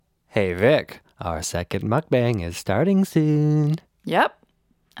Hey Vic, our second mukbang is starting soon. Yep,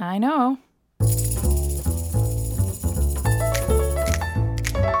 I know.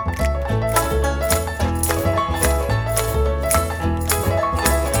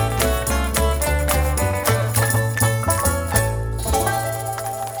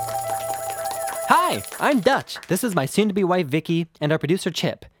 Hi, I'm Dutch. This is my soon-to-be wife Vicky and our producer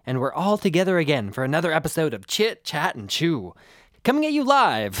Chip, and we're all together again for another episode of Chit, Chat, and Chew. Coming at you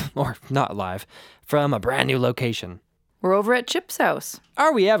live, or not live, from a brand new location. We're over at Chip's house.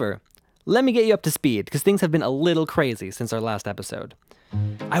 Are we ever? Let me get you up to speed, because things have been a little crazy since our last episode.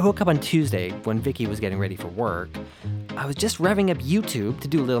 I woke up on Tuesday when Vicky was getting ready for work. I was just revving up YouTube to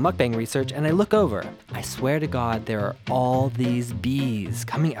do a little mukbang research, and I look over. I swear to God, there are all these bees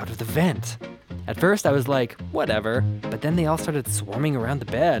coming out of the vent. At first, I was like, whatever, but then they all started swarming around the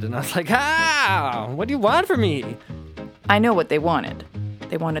bed, and I was like, what do you want from me? I know what they wanted.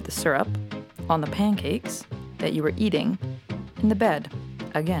 They wanted the syrup on the pancakes that you were eating in the bed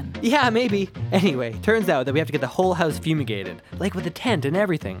again. Yeah, maybe. Anyway, turns out that we have to get the whole house fumigated, like with a tent and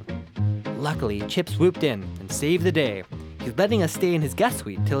everything. Luckily, Chip swooped in and saved the day. He's letting us stay in his guest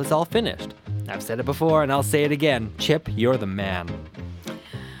suite till it's all finished. I've said it before and I'll say it again. Chip, you're the man.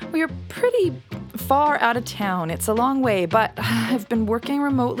 We're pretty far out of town. It's a long way, but I've been working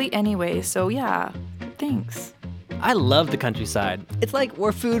remotely anyway, so yeah, thanks. I love the countryside. It's like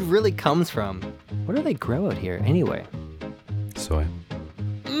where food really comes from. What do they grow out here anyway? Soy.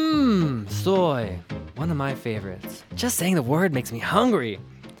 Soy. One of my favorites. Just saying the word makes me hungry.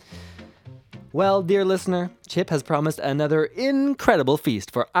 Well, dear listener, Chip has promised another incredible feast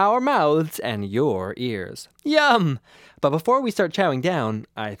for our mouths and your ears. Yum! But before we start chowing down,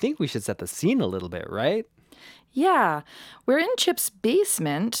 I think we should set the scene a little bit, right? Yeah, we're in Chip's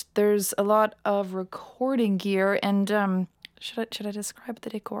basement. There's a lot of recording gear, and should I describe the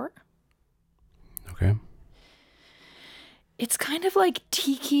decor? Okay. It's kind of like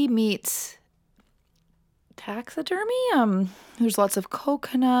tiki meets taxidermy. There's lots of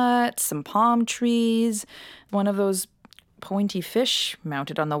coconuts, some palm trees, one of those pointy fish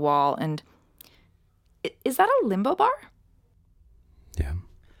mounted on the wall, and is that a limbo bar? Yeah.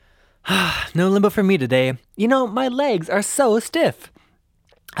 No limbo for me today. You know, my legs are so stiff.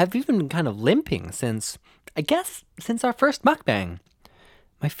 I've even been kind of limping since our first mukbang.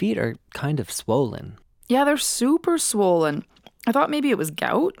 My feet are kind of swollen. Yeah, they're super swollen. I thought maybe it was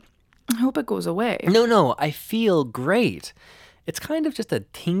gout. I hope it goes away. No, I feel great. It's kind of just a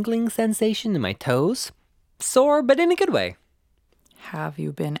tingling sensation in my toes. Sore, but in a good way. Have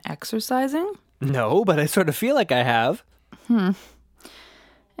you been exercising? No, but I sort of feel like I have.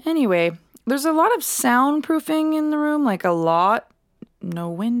 Anyway, there's a lot of soundproofing in the room, like a lot. No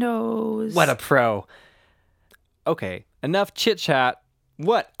windows. What a pro. Okay, enough chit-chat.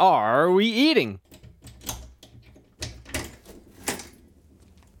 What are we eating?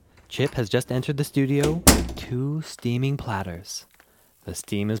 Chip has just entered the studio with 2 steaming platters. The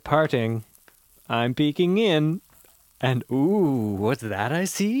steam is parting. I'm peeking in. And ooh, what's that I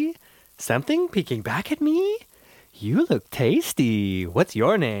see? Something peeking back at me? You look tasty. What's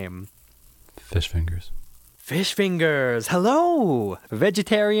your name? Fish fingers. Fish fingers. Hello.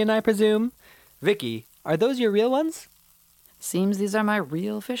 Vegetarian, I presume? Vicky, are those your real ones? Seems these are my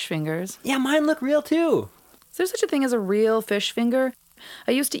real fish fingers. Yeah, mine look real too. Is there such a thing as a real fish finger?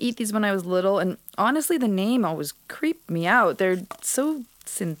 I used to eat these when I was little, and honestly, the name always creeped me out. They're so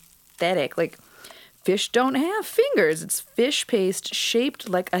synthetic. Like, fish don't have fingers. It's fish paste shaped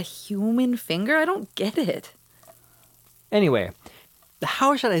like a human finger. I don't get it. Anyway,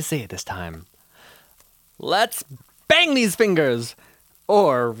 how should I say it this time? Let's bang these fingers!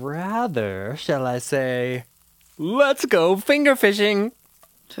 Or rather, shall I say, let's go finger fishing!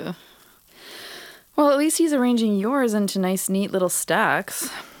 Well, at least he's arranging yours into nice, neat little stacks.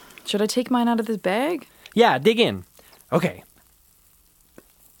 Should I take mine out of this bag? Yeah, dig in. Okay.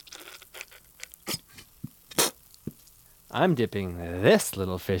 I'm dipping this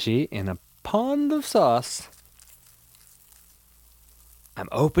little fishy in a pond of sauce. I'm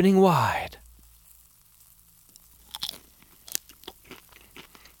opening wide.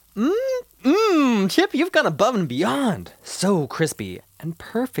 Chip, you've gone above and beyond. So crispy and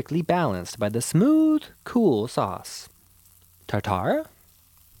perfectly balanced by the smooth, cool sauce. Tartare?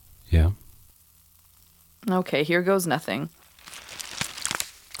 Yeah. Okay, here goes nothing.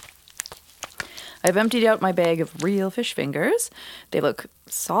 I've emptied out my bag of real fish fingers. They look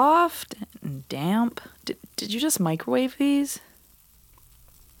soft and damp. Did you just microwave these?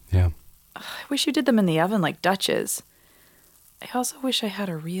 Yeah. I wish you did them in the oven like Dutch's. I also wish I had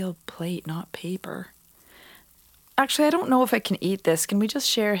a real plate, not paper. Actually, I don't know if I can eat this. Can we just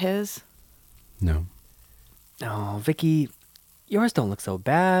share his? No. Oh, Vicky, yours don't look so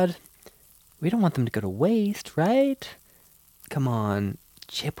bad. We don't want them to go to waste, right? Come on,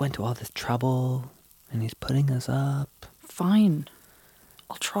 Chip went to all this trouble, and he's putting us up. Fine.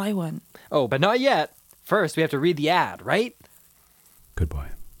 I'll try one. Oh, but not yet. First, we have to read the ad, right? Good boy.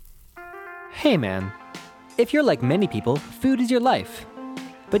 Hey man, if you're like many people, food is your life.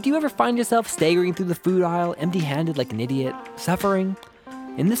 But do you ever find yourself staggering through the food aisle empty-handed like an idiot, suffering?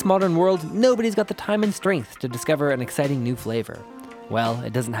 In this modern world, nobody's got the time and strength to discover an exciting new flavor. Well,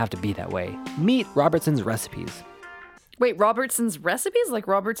 it doesn't have to be that way. Meet Robertson's Recipes. Wait, Robertson's Recipes? Like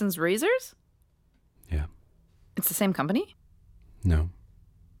Robertson's Razors? Yeah. It's the same company? No.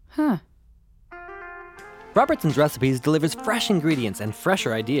 Huh. Robertson's Recipes delivers fresh ingredients and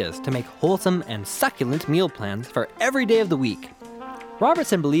fresher ideas to make wholesome and succulent meal plans for every day of the week.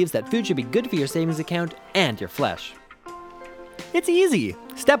 Robertson believes that food should be good for your savings account and your flesh. It's easy.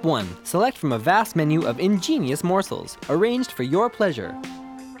 Step 1. Select from a vast menu of ingenious morsels, arranged for your pleasure.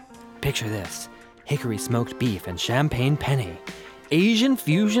 Picture this: hickory smoked beef and champagne penne, Asian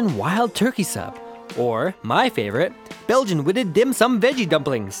fusion wild turkey sub, or, my favorite, Belgian witted dim sum veggie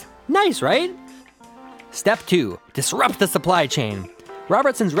dumplings. Nice, right? Step 2. Disrupt the supply chain.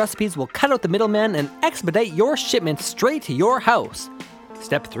 Robertson's Recipes will cut out the middleman and expedite your shipment straight to your house.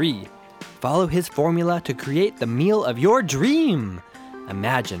 Step 3. Follow his formula to create the meal of your dream.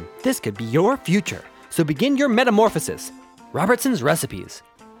 Imagine, this could be your future, so begin your metamorphosis. Robertson's Recipes.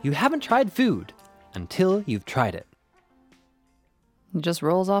 You haven't tried food until you've tried it. It just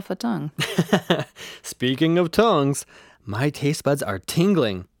rolls off the tongue. Speaking of tongues, my taste buds are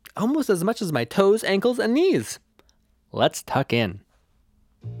tingling, almost as much as my toes, ankles, and knees. Let's tuck in.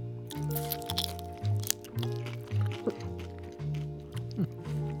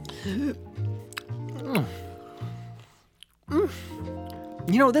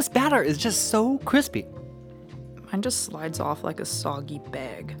 You know, this batter is just so crispy. Mine just slides off like a soggy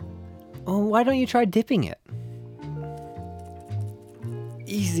bag. Oh, why don't you try dipping it?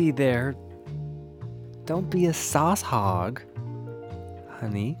 Easy there. Don't be a sauce hog,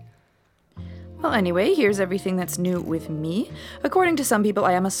 honey. Well, anyway, here's everything that's new with me. According to some people,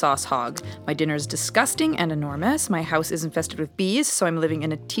 I am a sauce hog. My dinner's disgusting and enormous. My house is infested with bees, so I'm living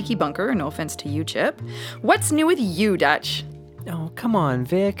in a tiki bunker. No offense to you, Chip. What's new with you, Dutch? Oh, come on,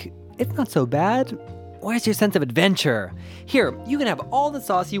 Vic. It's not so bad. Where's your sense of adventure? Here, you can have all the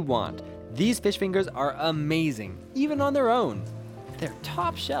sauce you want. These fish fingers are amazing, even on their own. They're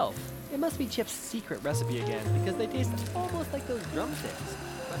top shelf. It must be Chip's secret recipe again, because they taste almost like those drumsticks.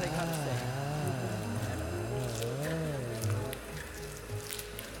 But I gotta say,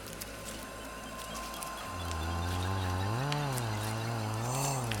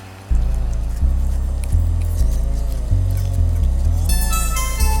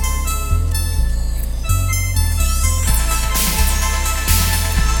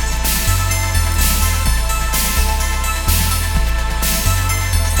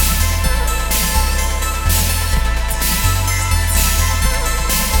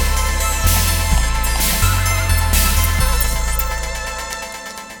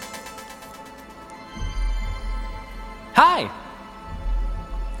 hi!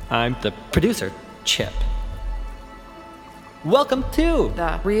 I'm the producer, Chip. Welcome to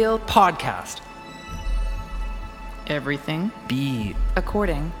The real podcast. everything Be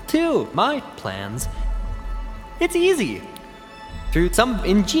according. to my plans. It's easy. Through some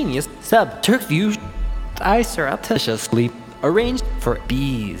ingenious subterfuge, I surreptitiously arranged for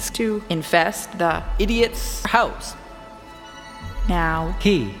bees To infest the idiot's house. now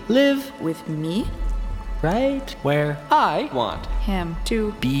He live with me, right where I want. him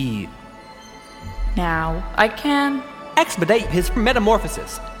to Be now. I can expedite his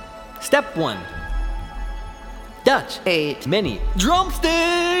metamorphosis. Step 1. Dutch ate many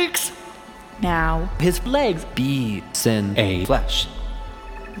drumsticks. now His legs be sin a flesh.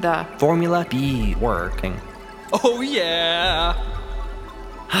 the Formula be working. Oh yeah.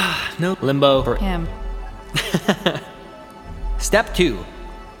 No limbo for him Step 2.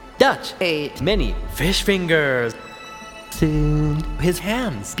 Dutch ate many fish fingers. Soon his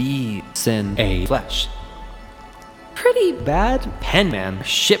hands be sin a flesh. pretty Bad penman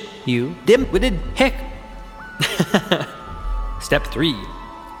ship you dim-witted hick. Step 3.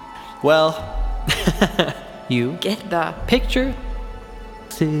 Well, you get the picture.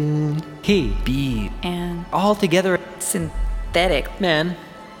 Soon he be and all together synthetic man.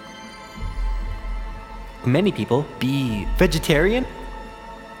 Many people be vegetarian.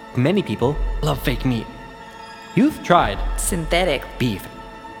 Many people love fake meat. You've tried synthetic beef.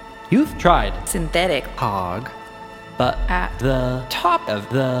 You've tried synthetic hog. But At the top of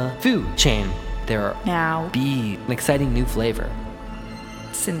the food chain, there are now bees, an exciting new flavor.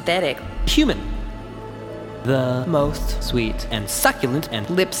 synthetic, Human, the most sweet and succulent and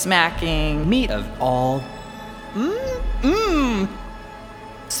lip smacking, meat of all.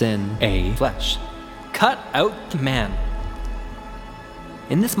 Sin, a flesh. Cut out man.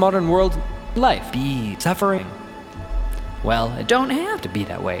 In this modern world, life be suffering. Well, it don't have to be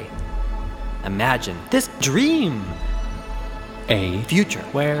that way. Imagine this dream. A future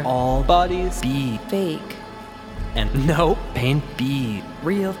where all bodies be fake and no pain be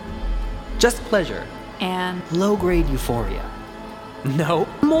real. Just pleasure. and Low-grade euphoria. No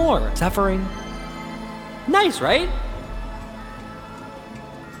more suffering. Nice, right?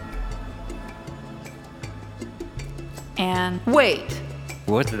 wait.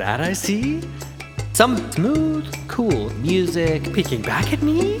 What's that I see? Some smooth, cool music peeking back at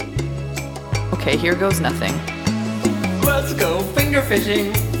me? Okay, here goes nothing. Let's go finger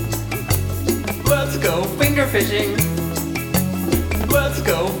fishing. Let's go finger fishing. Let's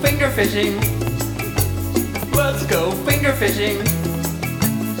go finger fishing. Let's go finger fishing.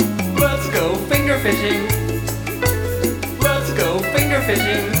 Let's go finger fishing. Let's go finger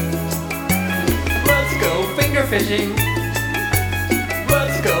fishing. Let's go finger fishing.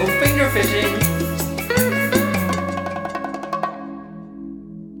 Let's go finger fishing.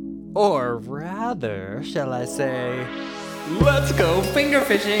 Or rather, shall I say, let's go finger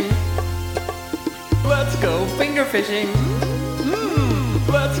fishing. Let's go finger fishing.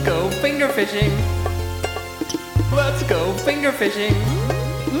 Let's go finger fishing. Let's go finger fishing.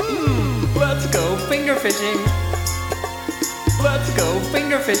 Let's go finger fishing. Let's go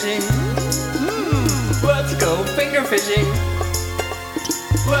finger fishing. Let's go finger fishing.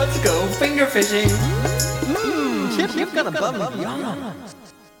 Let's go finger fishing. Chip, you've got a bum yawn.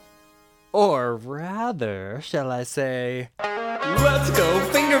 Or rather, shall I say, let's go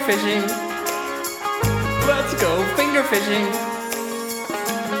finger fishing. Let's go finger fishing.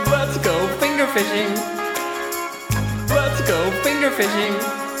 Let's go finger fishing. Let's go finger fishing.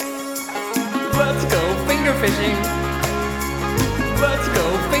 Let's go finger fishing. Let's go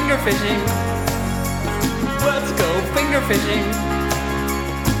finger fishing. Let's go finger fishing.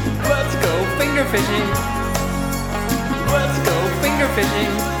 Let's go finger fishing. Let's go finger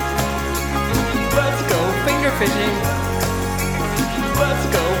fishing. Let's go finger fishing. Let's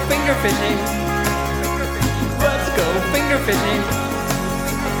go finger fishing. Let's go finger fishing.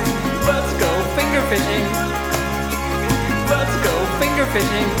 Let's go finger fishing. Let's go finger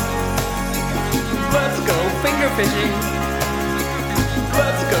fishing. Let's go finger fishing.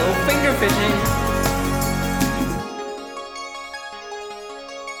 Let's go finger fishing.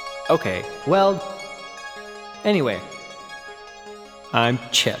 Okay, well, anyway, I'm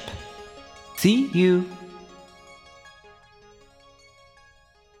Chip. See you.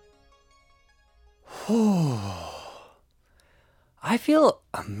 I feel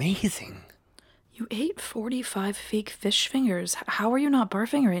amazing. You ate 45 fake fish fingers. How are you not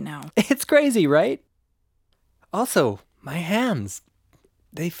barfing right now? It's crazy, right? Also, my hands,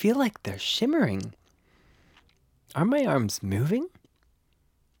 they feel like they're shimmering. Are my arms moving?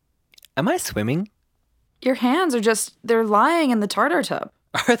 Am I swimming? Your hands are they're lying in the tartar tub.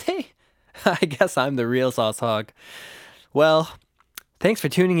 Are they? I guess I'm the real sauce hog. Well, thanks for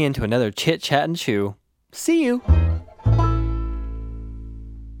tuning in to another Chit Chat and Chew. See you.